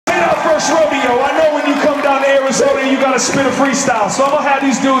first rodeo. I know when you come down to Arizona, you gotta spit a freestyle. So I'm gonna have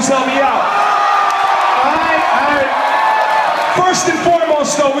these dudes help me out. Alright. First and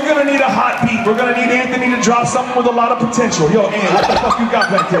foremost, though, we're gonna need a hot beat. We're gonna need Anthony to drop something with a lot of potential. Yo, Ant, what the fuck you got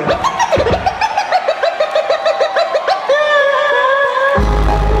back there?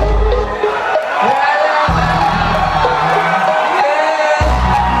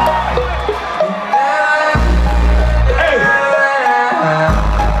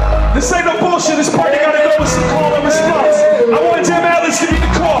 This ain't no bullshit, this party gotta go with some call and response. I want Dem Atlas to be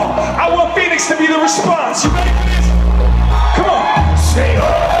the call. I want Phoenix to be the response. You ready for this? Come on. Say oh,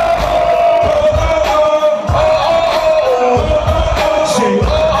 say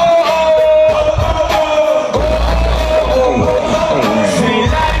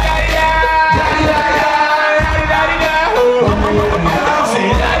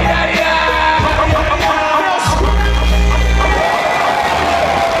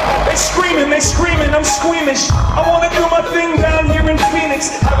They screaming, I'm squeamish. I wanna do my thing down here in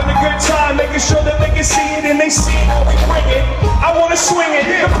Phoenix, having a good time, making sure that they can see it and they see how we bring it. I wanna swing it,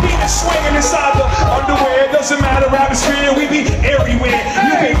 the penis swinging inside the underwear. It doesn't matter, atmosphere, we be everywhere.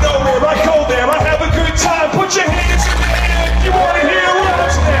 You be nowhere, I go there, I have a good time. Put your hands in the air if you wanna hear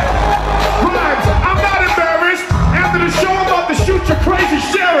rhymes now. Rhymes, I'm not embarrassed. After the show, I'm about to shoot your crazy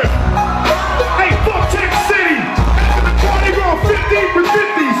sheriff. Hey, fuck Tech City. After the party, roll 50 for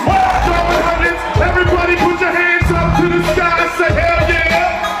 50s. Everybody put your hands up to the sky and say hell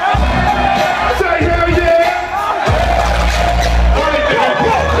yeah! Say hell yeah!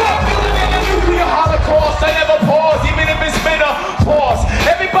 Nuclear holocaust, I never pause, even if it's been a pause.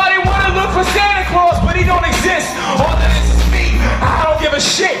 Everybody wanna look for Santa Claus, but he don't exist. All of this is me, I don't give a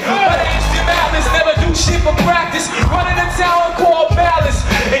shit. My name's Dem Atlas, never do shit for practice. Running a town called Malice,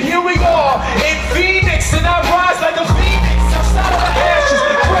 and here we are in Phoenix, and I rise like a phoenix. Outside of the ashes,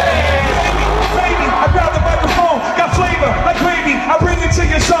 baby, I grab the microphone, got flavor like gravy, I bring it to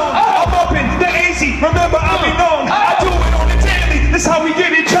your zone. I'm up in the AZ, remember I'll be known. I do it on the daily, this how we get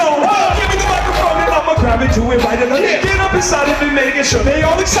it done. Give me the microphone and I'ma grab it, do it right enough. Get up inside of it, making sure they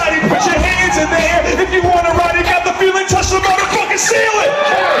all excited. Put your hands in the air if you wanna ride it. Got the feeling, touch the motherfucking ceiling.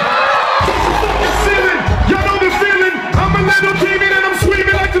 Touch the fucking ceiling, y'all know the feeling. I'm a little demon and I'm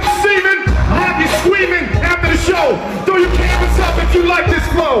screaming like the semen. I have you screaming after the show. Throw your cameras up if you like this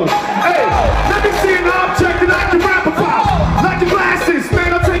flow. Hey, let me see an object that I can rap about. Like your glasses,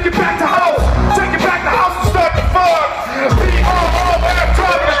 man, I'll take it back to house. Take it back to house and start the fun. B-O-O, man, I'm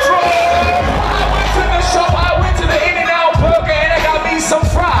driving the truck. I went to the show, I went to the In-N-Out Burger, and I got me some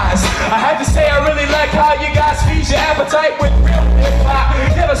fries. I had to say I really like how you guys feed your appetite with real hip-hop.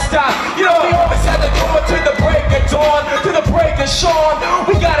 Never stop, you know we always have to do it to the break of dawn, to the break of Sean.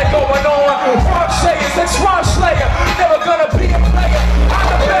 We got it going on. Rhyme sayers, that's Rhyme Slayer. Never gonna be a player. I'm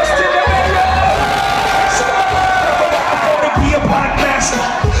the best in the video. I'm gonna be a podcaster.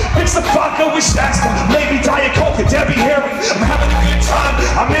 Mix the vodka with Shasta, maybe Diet Coke and Debbie Harry. I'm having a good time.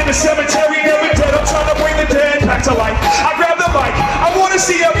 I'm in the cemetery, never dead. I'm trying to bring the dead back to life. I grab the mic. I wanna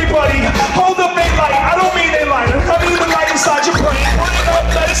see everybody hold up their light. I don't mean they light. I mean the light inside your brain. Put it up,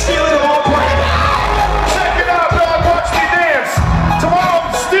 let us feel it all brain. Check it out, dog. Watch me dance. Tomorrow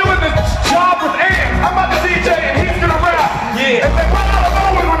I'm stealing the job with Ant. I'm about to DJ and he's gonna rap. Yeah. And then run out of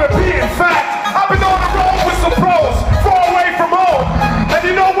nowhere with a beat. In fact, I've been on the road with some pros, far away from home. And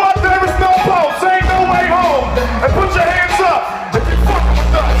you know what? There is no boat. Ain't no way home. And put your hands up if you're fucking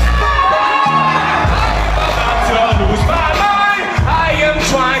with us. To lose my mind, I am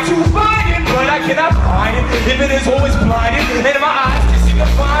trying to find it, but I cannot find it. If it is always blinded, and my eyes can see to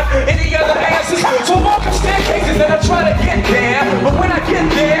find any other answers. So walk up staircases and I try to get there, but when I get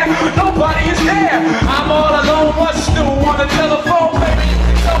there, nobody is there. I'm all alone. What's new on the telephone, baby? You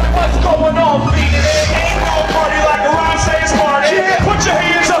can tell me what's going on, please. Ain't no party like a Rhyme Sayers party. Yeah. Put your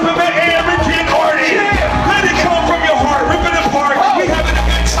hands up in the air and get hardy. Yeah. Let it come from your heart, rip it apart. We having a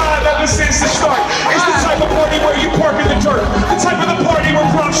good time ever since the start. It's the type of party where you park in the dirt. The type of the party where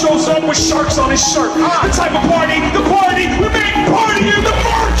Prof shows up with sharks on his shirt. The type of party, we make party in the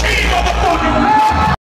Marquee